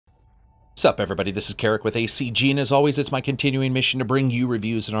Sup everybody, this is Karak with ACG, and as always it's my continuing mission to bring you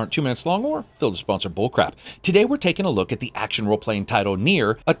reviews that aren't 2 minutes long or filled with sponsored bullcrap. Today we're taking a look at the action role-playing title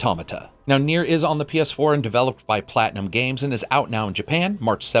NieR Automata. Now NieR is on the PS4 and developed by Platinum Games and is out now in Japan,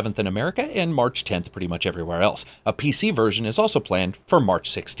 March 7th in America, and March 10th pretty much everywhere else. A PC version is also planned for March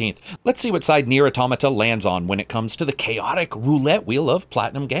 16th. Let's see what side NieR Automata lands on when it comes to the chaotic roulette wheel of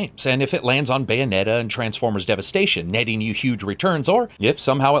Platinum Games, and if it lands on Bayonetta and Transformers Devastation, netting you huge returns, or if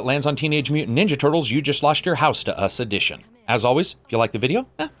somehow it lands on Teenage Mutant Ninja Turtles You Just Lost Your House to Us edition. As always, if you like the video,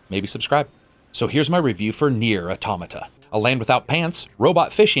 maybe subscribe. So here's my review for NieR Automata. A land without pants,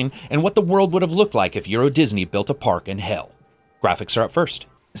 robot fishing, and what the world would have looked like if Euro Disney built a park in hell. Graphics are up first.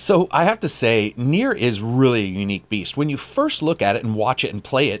 So I have to say, NieR is really a unique beast. When you first look at it and watch it and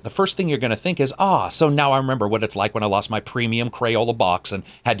play it, the first thing you're going to think is, so now I remember what it's like when I lost my premium Crayola box and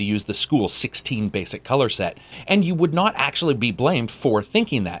had to use the school 16 basic color set. And you would not actually be blamed for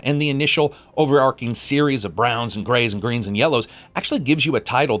thinking that. And the initial overarching series of browns and grays and greens and yellows actually gives you a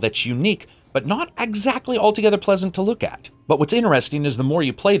title that's unique, but not exactly altogether pleasant to look at. But what's interesting is the more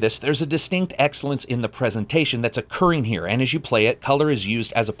you play this, there's a distinct excellence in the presentation that's occurring here, and as you play it, color is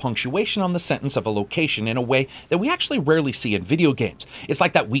used as a punctuation on the sentence of a location in a way that we actually rarely see in video games. It's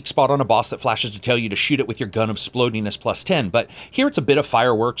like that weak spot on a boss that flashes to tell you to shoot it with your gun of splodiness plus 10, but here it's a bit of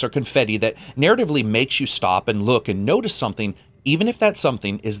fireworks or confetti that narratively makes you stop and look and notice something, even if that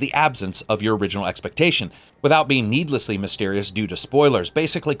something is the absence of your original expectation, without being needlessly mysterious due to spoilers.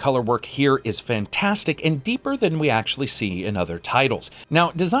 Basically, color work here is fantastic and deeper than we actually see in other titles.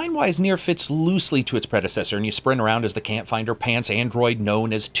 Now, design-wise, NieR fits loosely to its predecessor, and you sprint around as the Can't Find Her Pants android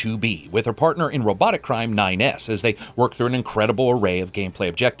known as 2B, with her partner in robotic crime, 9S, as they work through an incredible array of gameplay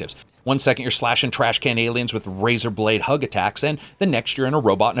objectives. One second you're slashing trash can aliens with razor blade hug attacks, and the next you're in a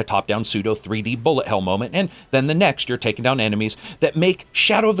robot in a top-down pseudo 3D bullet hell moment, and then the next you're taking down enemies that make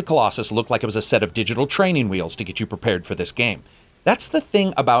Shadow of the Colossus look like it was a set of digital training wheels to get you prepared for this game. That's the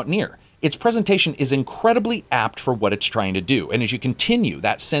thing about NieR. Its presentation is incredibly apt for what it's trying to do, and as you continue,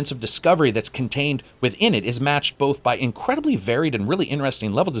 that sense of discovery that's contained within it is matched both by incredibly varied and really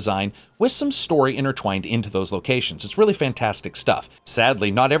interesting level design with some story intertwined into those locations. It's really fantastic stuff. Sadly,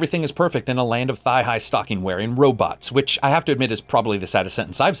 not everything is perfect in a land of thigh-high stocking-wearing robots, which I have to admit is probably the saddest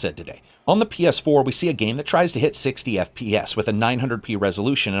sentence I've said today. On the PS4, we see a game that tries to hit 60 FPS with a 900p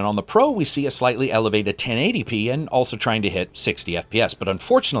resolution, and on the Pro, we see a slightly elevated 1080p and also trying to hit 60 FPS, but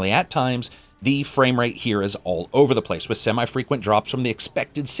unfortunately, at times, the frame rate here is all over the place, with semi-frequent drops from the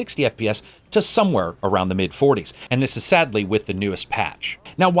expected 60 FPS to somewhere around the mid-40s, and this is sadly with the newest patch.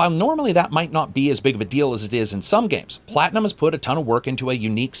 Now, while normally that might not be as big of a deal as it is in some games, Platinum has put a ton of work into a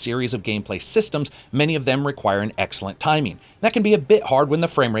unique series of gameplay systems, many of them requiring excellent timing. That can be a bit hard when the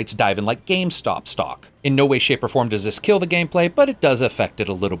frame rates dive in like GameStop stock. In no way, shape, or form does this kill the gameplay, but it does affect it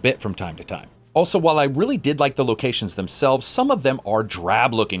a little bit from time to time. Also, while I really did like the locations themselves, some of them are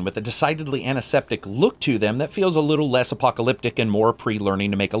drab looking with a decidedly antiseptic look to them that feels a little less apocalyptic and more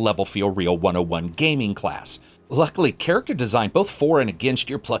pre-learning to make a level feel real 101 gaming class. Luckily, character design both for and against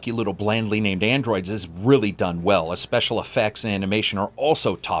your plucky little blandly named androids is really done well, as special effects and animation are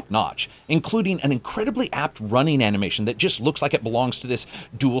also top-notch, including an incredibly apt running animation that just looks like it belongs to this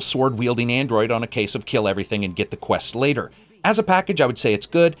dual sword-wielding android on a case of kill everything and get the quest later. As a package, I would say it's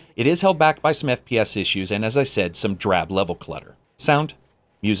good. It is held back by some FPS issues and, as I said, some drab level clutter. Sound,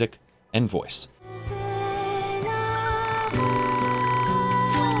 music, and voice.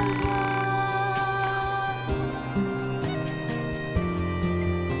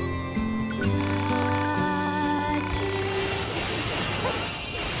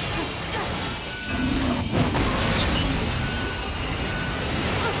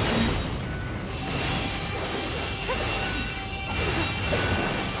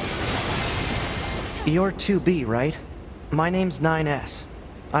 You're 2B, right? My name's 9S.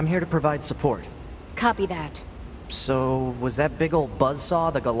 I'm here to provide support. Copy that. So, was that big old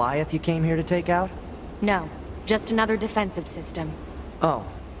buzzsaw the Goliath you came here to take out? No, just another defensive system. Oh,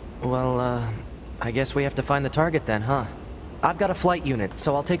 well, I guess we have to find the target then, huh? I've got a flight unit,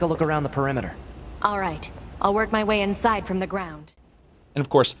 so I'll take a look around the perimeter. All right, I'll work my way inside from the ground. And of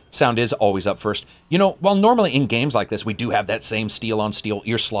course, sound is always up first. You know, while normally in games like this we do have that same steel-on-steel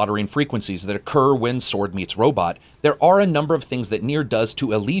ear-slaughtering frequencies that occur when sword meets robot, there are a number of things that NieR does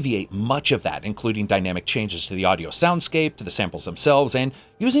to alleviate much of that, including dynamic changes to the audio soundscape, to the samples themselves, and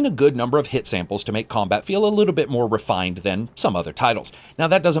using a good number of hit samples to make combat feel a little bit more refined than some other titles. Now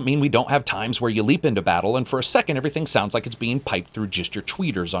that doesn't mean we don't have times where you leap into battle and for a second everything sounds like it's being piped through just your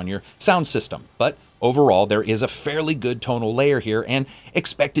tweeters on your sound system, but overall, there is a fairly good tonal layer here, and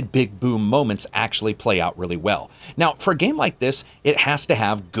expected big boom moments actually play out really well. Now, for a game like this, it has to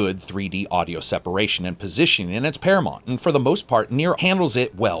have good 3D audio separation and positioning, and it's paramount. And for the most part, NieR handles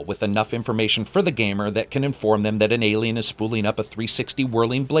it well with enough information for the gamer that can inform them that an alien is spooling up a 360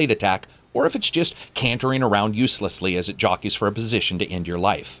 whirling blade attack, or if it's just cantering around uselessly as it jockeys for a position to end your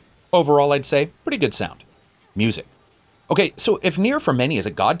life. Overall, I'd say pretty good sound. Music. Okay, so if NieR for many is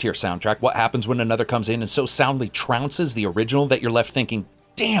a god-tier soundtrack, what happens when another comes in and so soundly trounces the original that you're left thinking,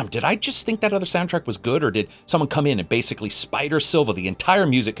 damn, did I just think that other soundtrack was good, or did someone come in and basically Spider Silva the entire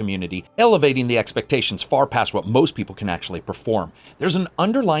music community, elevating the expectations far past what most people can actually perform? There's an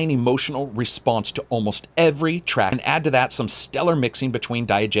underlying emotional response to almost every track, and add to that some stellar mixing between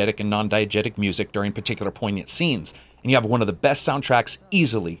diegetic and non-diegetic music during particular poignant scenes, and you have one of the best soundtracks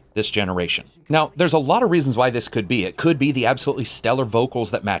easily this generation. Now, there's a lot of reasons why this could be. It could be the absolutely stellar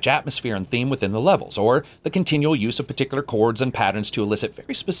vocals that match atmosphere and theme within the levels, or the continual use of particular chords and patterns to elicit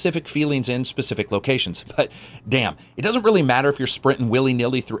very specific feelings in specific locations. But damn, it doesn't really matter if you're sprinting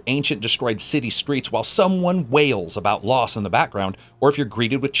willy-nilly through ancient destroyed city streets while someone wails about loss in the background, or if you're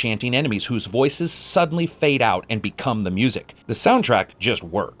greeted with chanting enemies whose voices suddenly fade out and become the music. The soundtrack just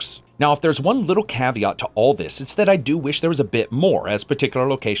works. Now, if there's one little caveat to all this, it's that I do wish there was a bit more, as particular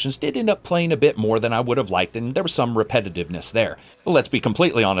locations did end up playing a bit more than I would have liked, and there was some repetitiveness there. But let's be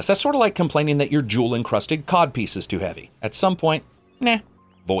completely honest, that's sort of like complaining that your jewel-encrusted codpiece is too heavy. At some point, nah,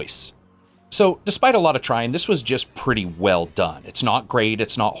 voice. So, despite a lot of trying, this was just pretty well done. It's not great,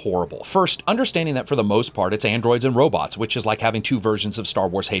 it's not horrible. First, understanding that for the most part it's androids and robots, which is like having two versions of Star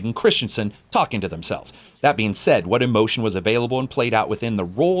Wars Hayden Christensen talking to themselves. That being said, what emotion was available and played out within the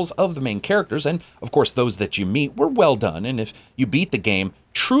roles of the main characters, and of course those that you meet, were well done, and if you beat the game,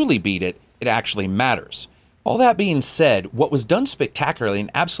 truly beat it, it actually matters. All that being said, what was done spectacularly and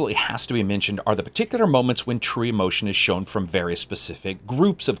absolutely has to be mentioned are the particular moments when true emotion is shown from various specific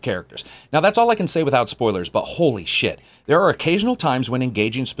groups of characters. Now that's all I can say without spoilers, but holy shit. There are occasional times when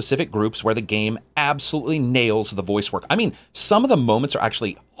engaging specific groups where the game absolutely nails the voice work. I mean, some of the moments are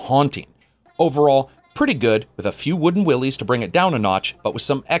actually haunting. Overall, pretty good, with a few wooden willies to bring it down a notch, but with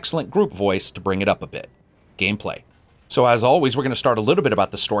some excellent group voice to bring it up a bit. Gameplay. So as always, we're going to start a little bit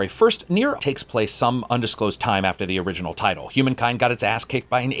about the story. First, NieR takes place some undisclosed time after the original title. Humankind got its ass kicked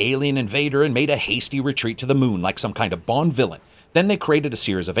by an alien invader and made a hasty retreat to the moon like some kind of Bond villain. Then they created a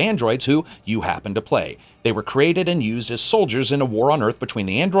series of androids who you happen to play. They were created and used as soldiers in a war on Earth between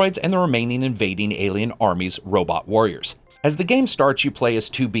the androids and the remaining invading alien army's robot warriors. As the game starts, you play as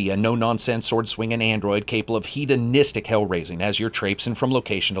 2B, a no-nonsense sword-swinging android capable of hedonistic hell-raising as you're traipsing from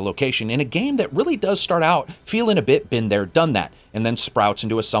location to location in a game that really does start out feeling a bit been there, done that, and then sprouts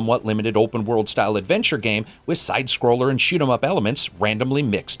into a somewhat limited open-world style adventure game with side-scroller and shoot-'em-up elements randomly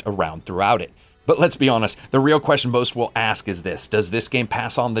mixed around throughout it. But let's be honest, the real question most will ask is this: does this game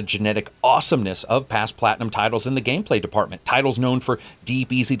pass on the genetic awesomeness of past Platinum titles in the gameplay department? Titles known for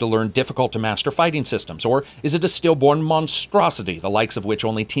deep, easy-to-learn, difficult-to-master fighting systems? Or is it a stillborn monstrosity, the likes of which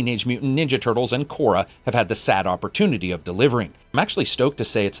only Teenage Mutant Ninja Turtles and Korra have had the sad opportunity of delivering? I'm actually stoked to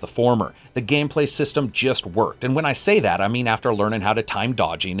say it's the former. The gameplay system just worked, and when I say that, I mean after learning how to time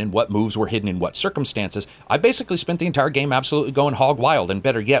dodging and what moves were hidden in what circumstances, I basically spent the entire game absolutely going hog wild, and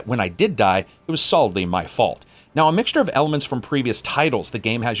better yet, when I did die, it was solidly my fault. Now, a mixture of elements from previous titles, the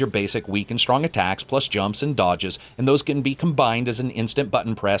game has your basic weak and strong attacks, plus jumps and dodges, and those can be combined as an instant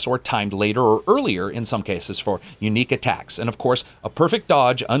button press or timed later or earlier in some cases for unique attacks. And of course, a perfect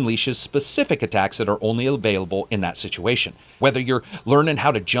dodge unleashes specific attacks that are only available in that situation. Whether you're learning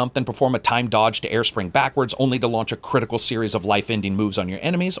how to jump and perform a timed dodge to air spring backwards only to launch a critical series of life-ending moves on your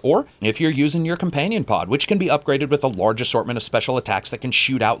enemies, or if you're using your companion pod, which can be upgraded with a large assortment of special attacks that can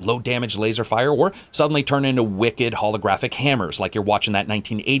shoot out low-damage laser fire or suddenly turn into wicked holographic hammers like you're watching that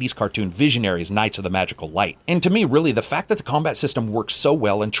 1980s cartoon Visionaries Knights of the Magical Light. And to me, really, the fact that the combat system works so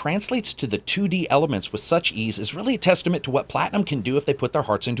well and translates to the 2D elements with such ease is really a testament to what Platinum can do if they put their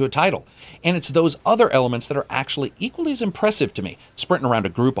hearts into a title. And it's those other elements that are actually equally as impressive to me. Sprinting around a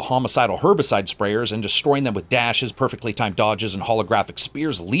group of homicidal herbicide sprayers and destroying them with dashes, perfectly timed dodges, and holographic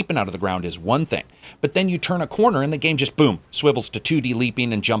spears leaping out of the ground is one thing. But then you turn a corner and the game just, boom, swivels to 2D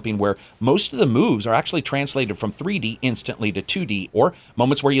leaping and jumping, where most of the moves are actually translated from 3D instantly to 2D, or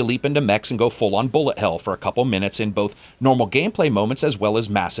moments where you leap into mechs and go full-on bullet hell for a couple minutes in both normal gameplay moments as well as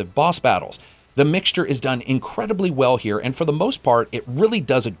massive boss battles. The mixture is done incredibly well here, and for the most part, it really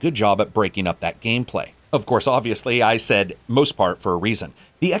does a good job at breaking up that gameplay. Of course, obviously, I said most part for a reason.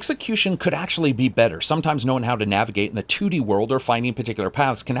 The execution could actually be better. Sometimes knowing how to navigate in the 2D world or finding particular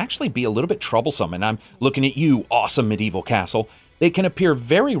paths can actually be a little bit troublesome, and I'm looking at you, awesome medieval castle. They can appear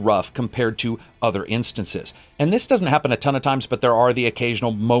very rough compared to other instances. And this doesn't happen a ton of times, but there are the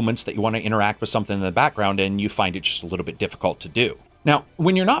occasional moments that you want to interact with something in the background and you find it just a little bit difficult to do. Now,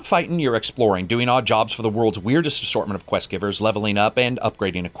 when you're not fighting, you're exploring, doing odd jobs for the world's weirdest assortment of quest givers, leveling up and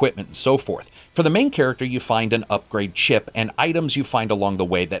upgrading equipment and so forth. For the main character, you find an upgrade chip and items you find along the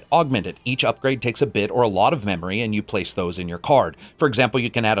way that augment it. Each upgrade takes a bit or a lot of memory and you place those in your card. For example,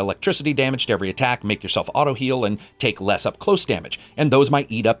 you can add electricity damage to every attack, make yourself auto heal, and take less up close damage. And those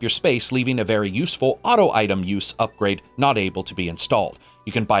might eat up your space, leaving a very useful auto item use upgrade not able to be installed.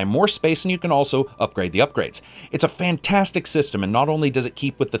 You can buy more space and you can also upgrade the upgrades. It's a fantastic system, and not only does it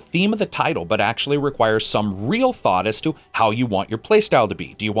keep with the theme of the title, but actually requires some real thought as to how you want your playstyle to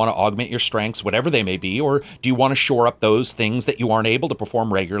be. Do you want to augment your strengths, whatever they may be, or do you want to shore up those things that you aren't able to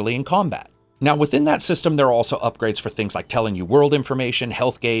perform regularly in combat? Now, within that system, there are also upgrades for things like telling you world information,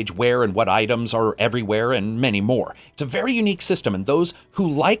 health gauge, where and what items are everywhere, and many more. It's a very unique system, and those who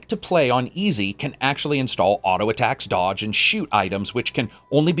like to play on easy can actually install auto attacks, dodge, and shoot items, which can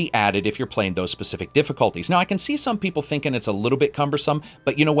only be added if you're playing those specific difficulties. Now, I can see some people thinking it's a little bit cumbersome,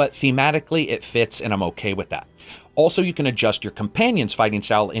 but you know what? Thematically, it fits, and I'm okay with that. Also, you can adjust your companion's fighting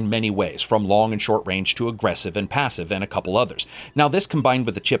style in many ways, from long and short range to aggressive and passive, and a couple others. Now, this combined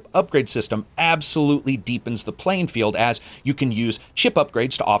with the chip upgrade system absolutely deepens the playing field, as you can use chip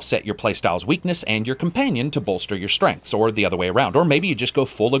upgrades to offset your playstyle's weakness and your companion to bolster your strengths, or the other way around. Or maybe you just go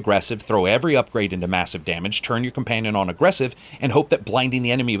full aggressive, throw every upgrade into massive damage, turn your companion on aggressive, and hope that blinding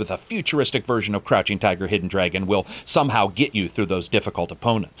the enemy with a futuristic version of Crouching Tiger, Hidden Dragon will somehow get you through those difficult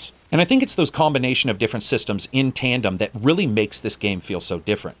opponents. And I think it's those combination of different systems in tandem that really makes this game feel so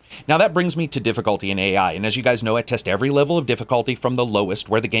different. Now that brings me to difficulty and AI, and as you guys know, I test every level of difficulty from the lowest,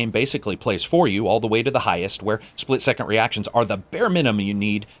 where the game basically plays for you, all the way to the highest, where split-second reactions are the bare minimum you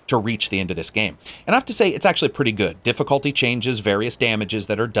need to reach the end of this game. And I have to say, it's actually pretty good. Difficulty changes, various damages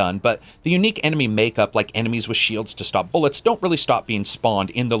that are done, but the unique enemy makeup, like enemies with shields to stop bullets, don't really stop being spawned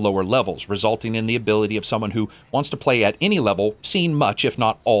in the lower levels, resulting in the ability of someone who wants to play at any level seeing much, if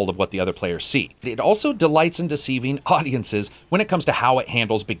not all, of what the other players see. It also delights in deceiving audiences when it comes to how it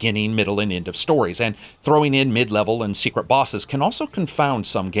handles beginning, middle, and end of stories, and throwing in mid-level and secret bosses can also confound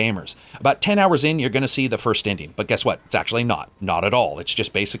some gamers. About 10 hours in, you're going to see the first ending, but guess what? It's actually not at all. It's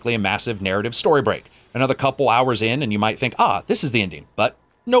just basically a massive narrative story break. Another couple hours in, and you might think, this is the ending, but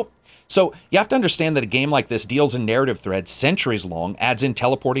nope. So you have to understand that a game like this deals in narrative threads centuries long, adds in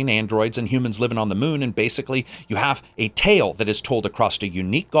teleporting androids and humans living on the moon, and basically you have a tale that is told across a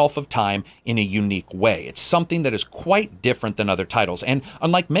unique gulf of time in a unique way. It's something that is quite different than other titles, and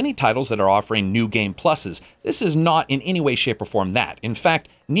unlike many titles that are offering new game pluses, this is not in any way, shape, or form that. In fact,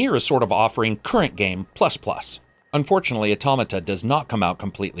 NieR is sort of offering current game plus plus. Unfortunately, Automata does not come out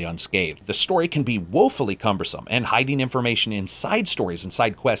completely unscathed. The story can be woefully cumbersome, and hiding information in side stories and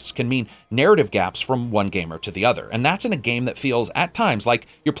side quests can mean narrative gaps from one gamer to the other. And that's in a game that feels, at times, like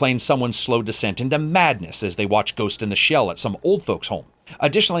you're playing someone's slow descent into madness as they watch Ghost in the Shell at some old folks' home.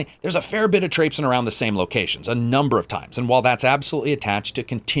 Additionally, there's a fair bit of traipsing around the same locations a number of times, and while that's absolutely attached to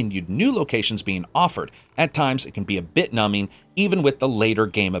continued new locations being offered, at times it can be a bit numbing, even with the later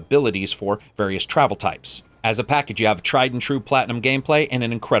game abilities for various travel types. As a package, you have tried and true platinum gameplay and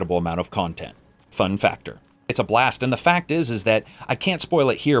an incredible amount of content. Fun factor. It's a blast, and the fact is that I can't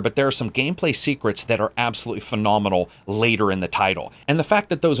spoil it here, but there are some gameplay secrets that are absolutely phenomenal later in the title. And the fact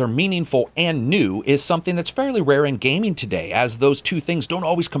that those are meaningful and new is something that's fairly rare in gaming today, as those two things don't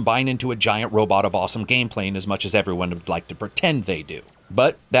always combine into a giant robot of awesome gameplay in as much as everyone would like to pretend they do.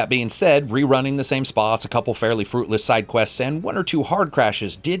 But that being said, rerunning the same spots, a couple fairly fruitless side quests, and one or two hard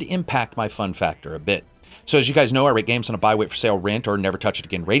crashes did impact my fun factor a bit. So as you guys know, I rate games on a buy, wait for sale, rent, or never touch it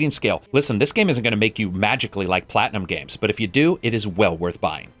again rating scale. Listen, this game isn't going to make you magically like platinum games, but if you do, it is well worth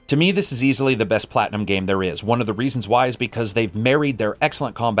buying. To me, this is easily the best platinum game there is. One of the reasons why is because they've married their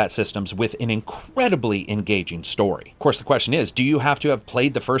excellent combat systems with an incredibly engaging story. Of course, the question is, do you have to have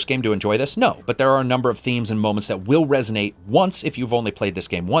played the first game to enjoy this? No, but there are a number of themes and moments that will resonate once if you've only played this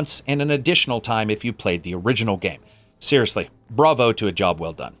game once, and an additional time if you played the original game. Seriously, bravo to a job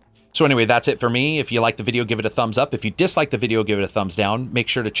well done. So anyway, that's it for me. If you like the video, give it a thumbs up. If you dislike the video, give it a thumbs down. Make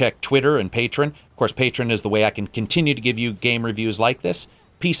sure to check Twitter and Patreon. Of course, Patreon is the way I can continue to give you game reviews like this.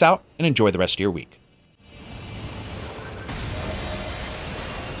 Peace out and enjoy the rest of your week.